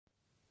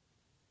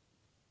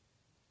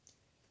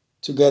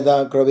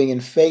together growing in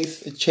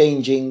faith,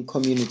 changing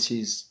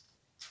communities.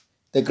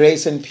 The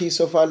grace and peace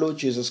of our Lord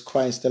Jesus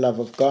Christ, the love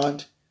of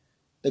God,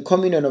 the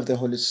communion of the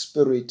Holy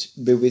Spirit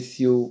be with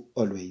you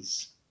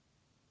always.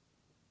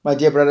 My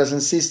dear brothers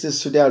and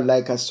sisters, today I would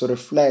like us to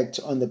reflect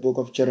on the book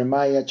of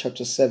Jeremiah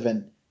chapter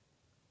 7,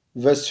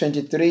 verse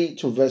 23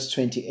 to verse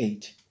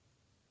 28.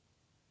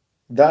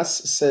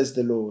 Thus says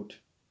the Lord,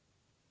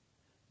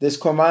 this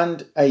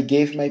command I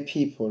gave my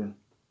people,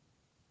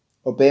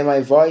 obey my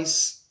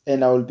voice,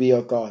 and I will be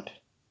your God.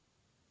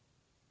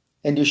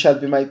 And you shall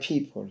be my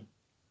people,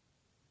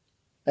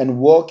 and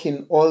walk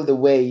in all the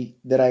way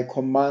that I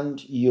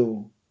command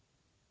you,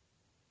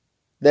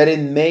 that it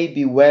may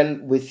be well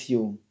with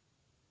you.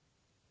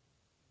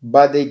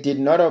 But they did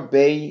not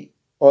obey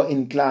or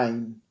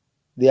incline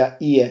their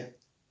ear,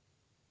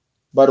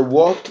 but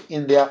walked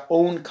in their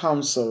own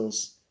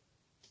counsels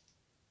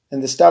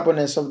and the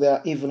stubbornness of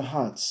their evil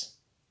hearts.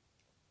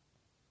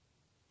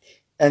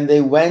 And they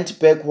went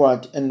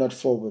backward and not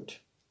forward.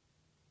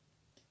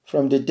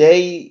 From the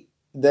day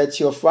that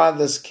your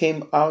fathers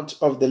came out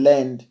of the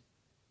land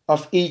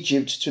of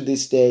Egypt to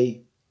this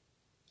day,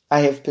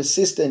 I have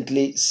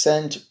persistently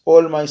sent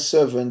all my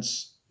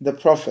servants, the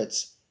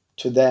prophets,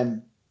 to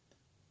them,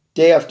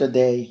 day after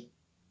day.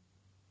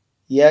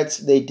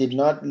 Yet they did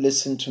not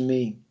listen to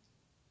me,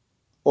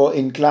 or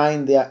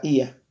incline their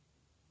ear,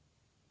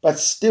 but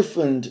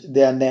stiffened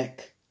their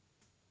neck.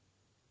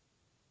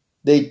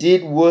 They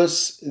did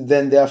worse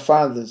than their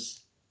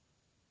fathers.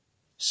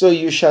 So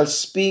you shall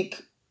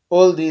speak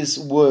all these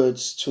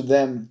words to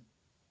them,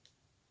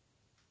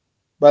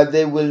 but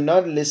they will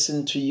not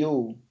listen to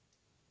you.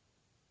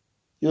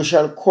 You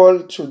shall call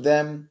to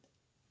them,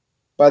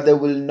 but they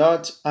will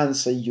not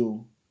answer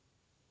you.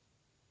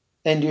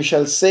 And you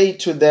shall say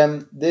to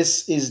them,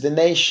 this is the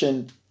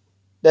nation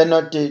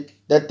that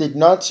did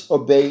not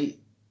obey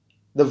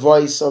the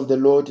voice of the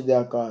Lord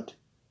their God,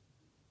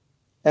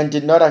 and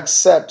did not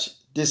accept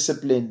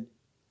discipline.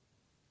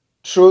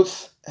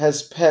 Truth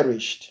has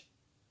perished.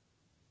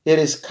 It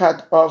is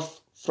cut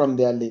off from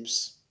their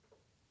lips.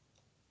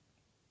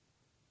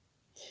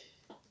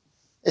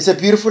 It's a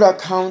beautiful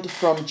account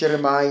from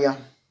Jeremiah.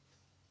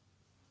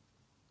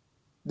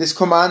 This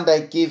command I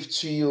give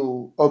to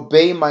you,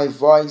 obey my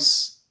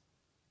voice,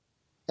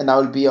 and I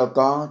will be your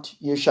God.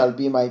 You shall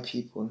be my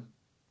people.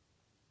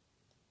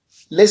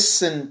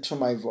 Listen to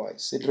my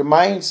voice. It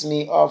reminds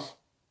me of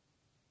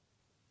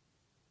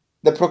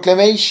the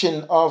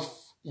proclamation of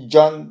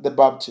John the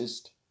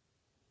Baptist.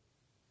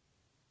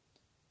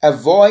 A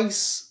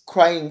voice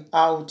crying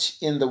out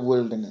in the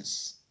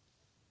wilderness.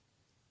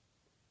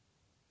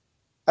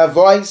 A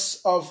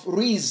voice of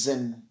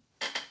reason.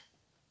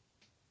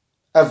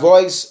 A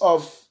voice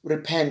of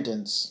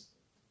repentance.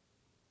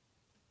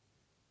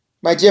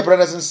 My dear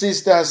brothers and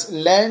sisters,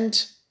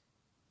 Lent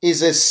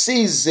is a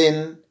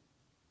season.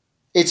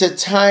 It's a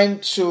time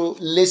to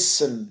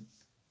listen.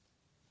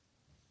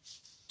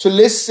 To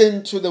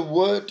listen to the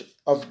word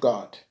of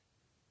God.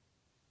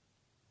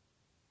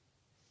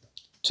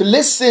 To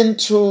listen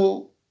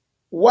to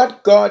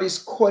what God is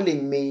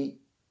calling me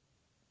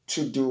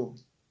to do.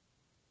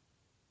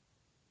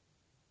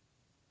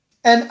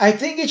 And I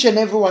think each and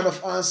every one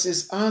of us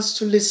is asked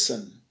to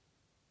listen.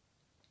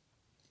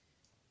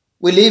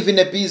 We live in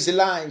a busy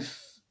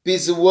life,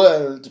 busy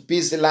world,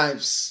 busy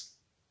lives.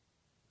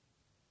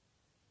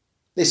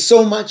 There's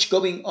so much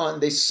going on.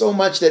 There's so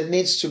much that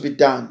needs to be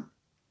done.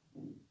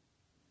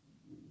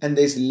 And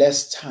there's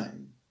less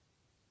time.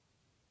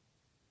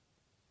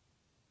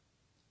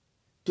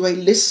 Do I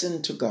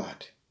listen to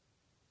God?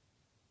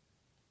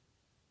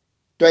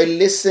 Do I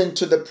listen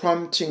to the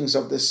promptings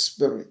of the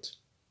Spirit?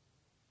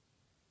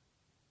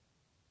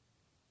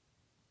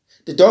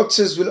 The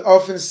doctors will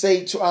often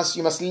say to us,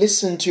 you must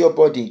listen to your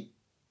body.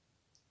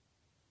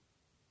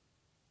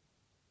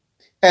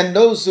 And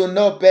those who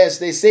know best,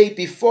 they say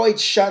before it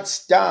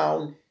shuts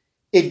down,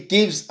 it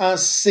gives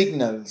us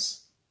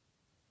signals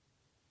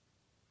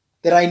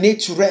that I need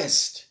to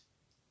rest.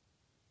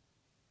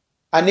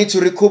 I need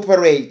to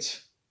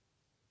recuperate.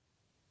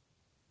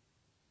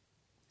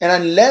 And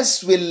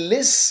unless we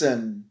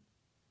listen,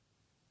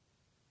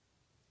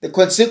 the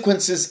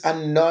consequences are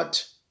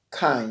not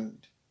kind.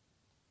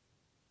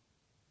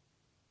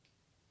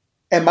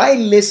 Am I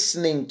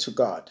listening to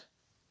God?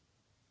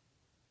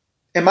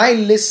 Am I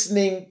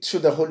listening to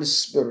the Holy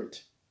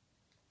Spirit?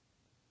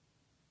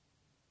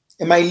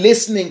 Am I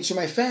listening to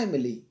my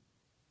family?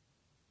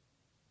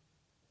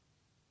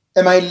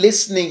 Am I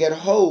listening at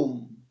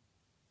home?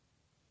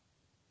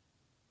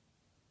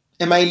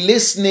 Am I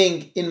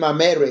listening in my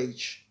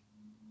marriage?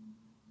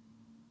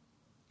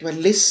 Do I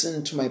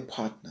listen to my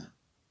partner?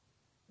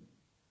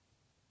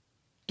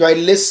 Do I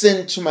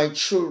listen to my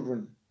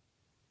children?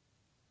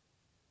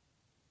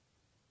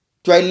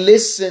 Do I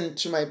listen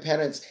to my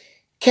parents?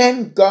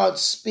 Can God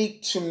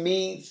speak to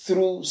me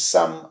through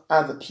some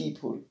other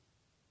people?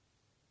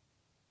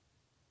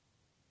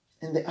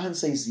 And the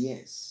answer is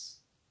yes.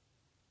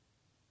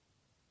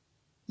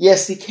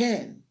 Yes, He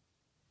can.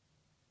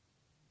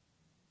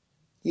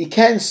 He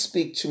can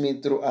speak to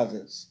me through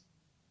others.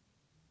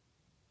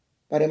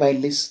 but am I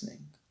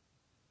listening?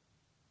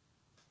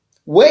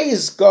 Where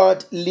is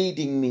God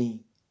leading me?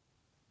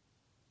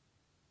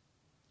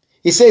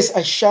 He says,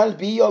 I shall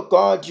be your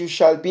God, you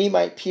shall be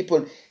my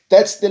people.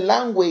 That's the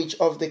language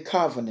of the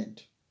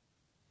covenant.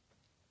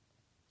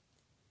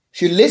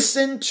 If you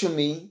listen to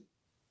me,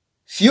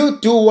 if you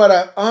do what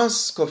I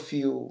ask of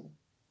you,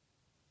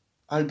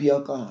 I'll be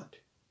your God.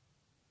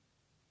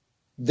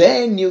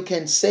 Then you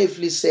can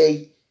safely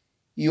say,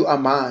 you are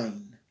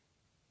mine.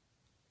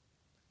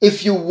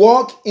 If you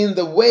walk in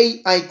the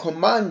way I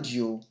command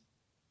you,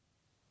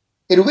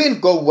 it will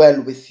go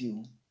well with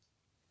you.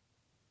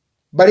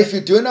 But if you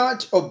do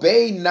not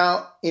obey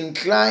now,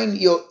 incline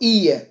your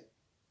ear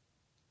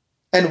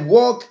and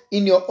walk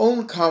in your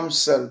own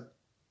counsel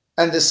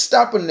and the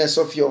stubbornness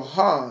of your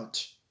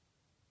heart,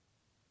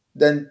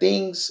 then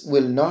things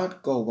will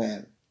not go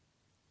well.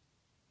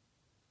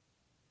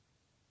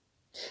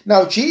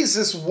 Now,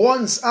 Jesus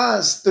warns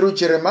us through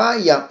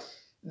Jeremiah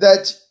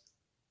that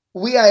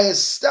we are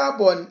as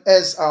stubborn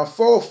as our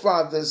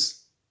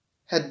forefathers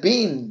had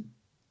been.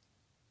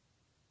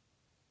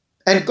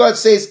 And God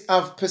says,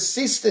 I've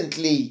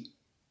persistently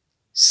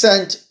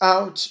sent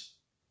out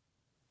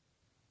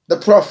the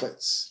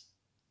prophets.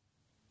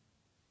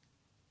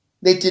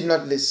 They did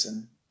not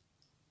listen.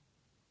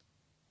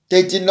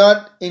 They did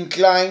not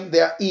incline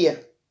their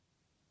ear,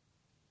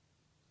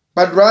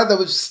 but rather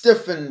we've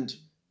stiffened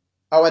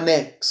our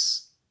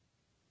necks.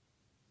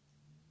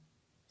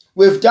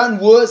 We've done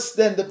worse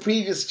than the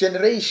previous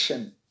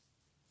generation.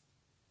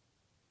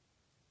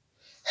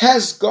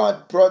 Has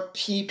God brought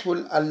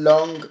people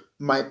along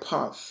my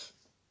path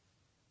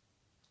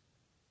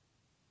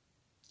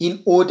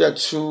in order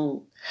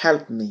to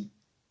help me?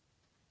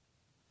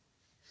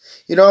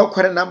 You know,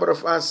 quite a number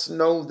of us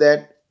know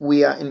that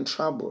we are in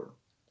trouble.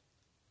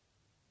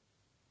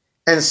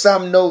 And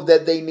some know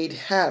that they need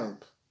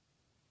help.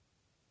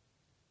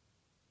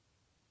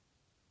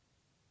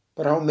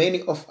 But how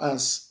many of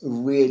us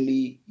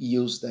really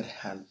use that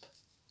help?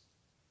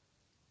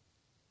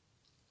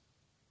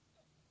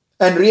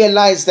 And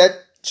realize that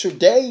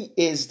today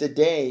is the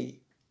day.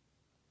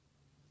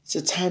 It's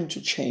a time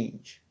to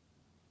change.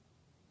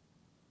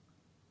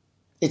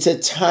 It's a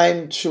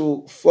time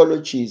to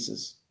follow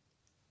Jesus.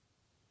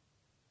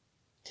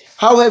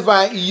 How have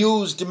I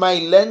used my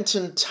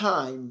Lenten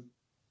time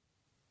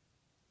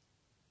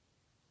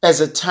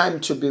as a time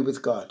to be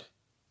with God?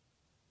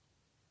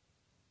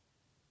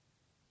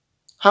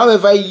 How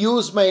have I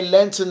used my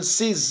Lenten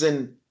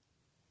season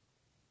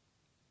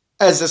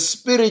as a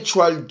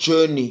spiritual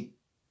journey,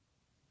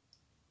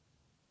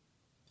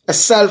 a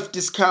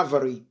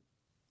self-discovery?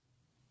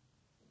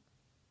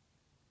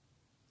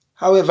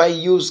 How have I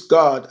used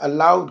God,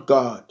 allowed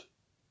God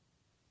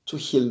to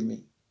heal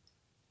me?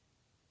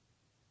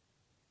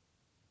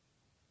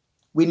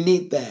 We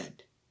need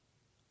that.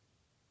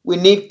 We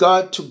need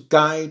God to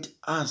guide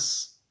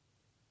us.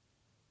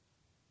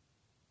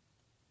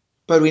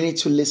 But we need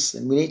to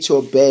listen. We need to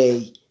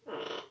obey.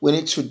 We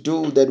need to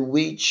do that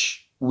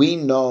which we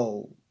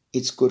know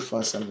is good for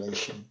our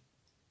salvation.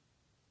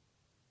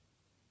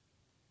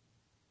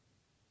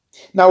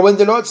 Now, when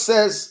the Lord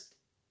says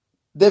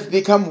they've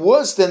become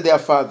worse than their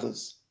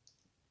fathers,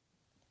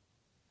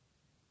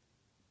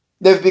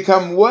 they've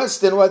become worse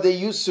than what they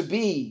used to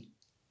be.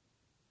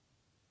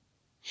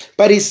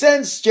 But he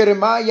sends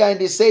Jeremiah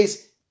and he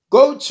says,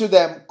 go to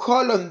them,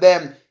 call on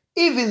them,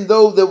 even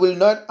though they will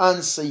not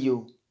answer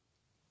you.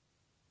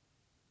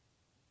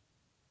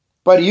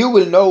 But you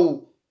will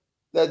know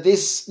that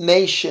this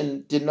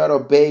nation did not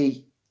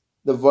obey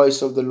the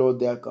voice of the Lord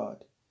their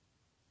God.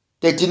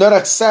 They did not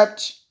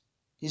accept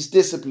his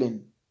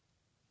discipline.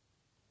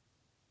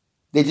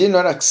 They did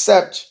not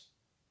accept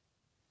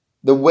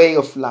the way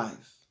of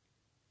life.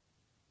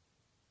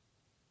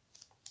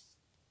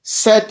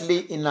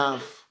 Sadly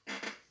enough,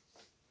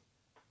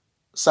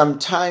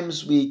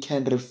 sometimes we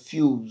can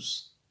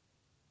refuse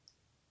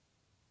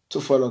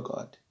to follow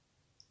God.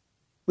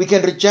 We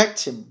can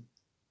reject him.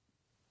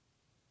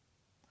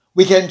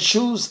 We can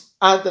choose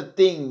other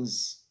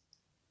things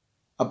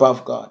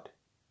above God.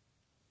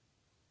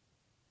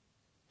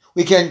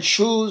 We can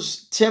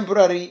choose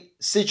temporary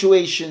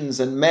situations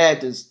and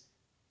matters.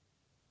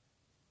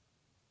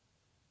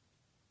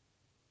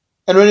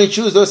 And when we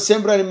choose those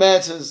temporary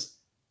matters,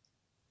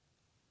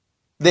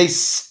 they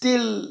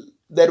steal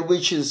that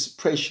which is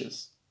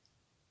precious.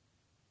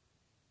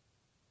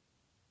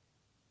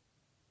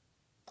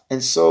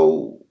 And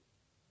so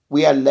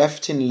we are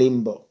left in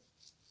limbo.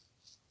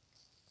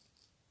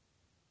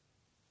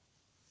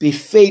 Be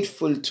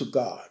faithful to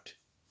God,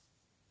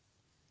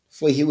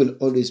 for he will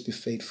always be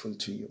faithful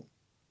to you.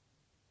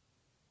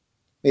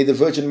 May the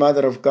Virgin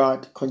Mother of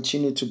God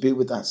continue to be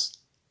with us,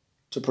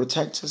 to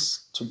protect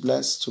us, to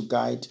bless, to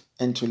guide,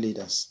 and to lead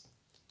us.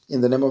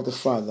 In the name of the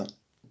Father,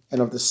 and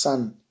of the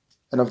Son,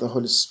 and of the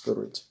Holy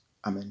Spirit.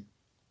 Amen.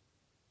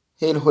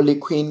 Hail, Holy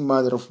Queen,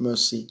 Mother of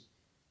Mercy.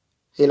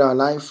 Hail our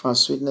life, our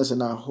sweetness,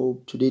 and our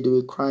hope. Today do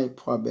we cry,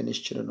 poor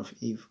banished children of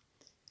Eve.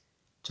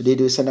 Today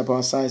do we send up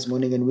our sighs,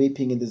 mourning and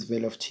weeping in this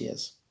vale of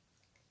tears.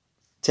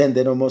 Turn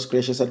then, O most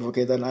gracious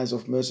Advocate, thine eyes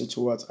of mercy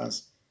towards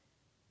us,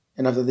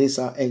 And after this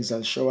our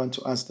exile, show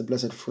unto us the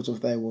blessed fruit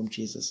of thy womb,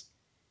 Jesus.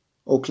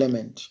 O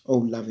clement, O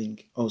loving,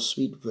 O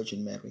sweet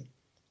Virgin Mary,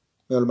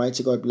 may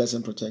Almighty God bless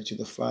and protect you,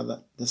 the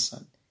Father, the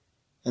Son,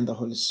 and the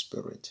Holy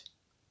Spirit.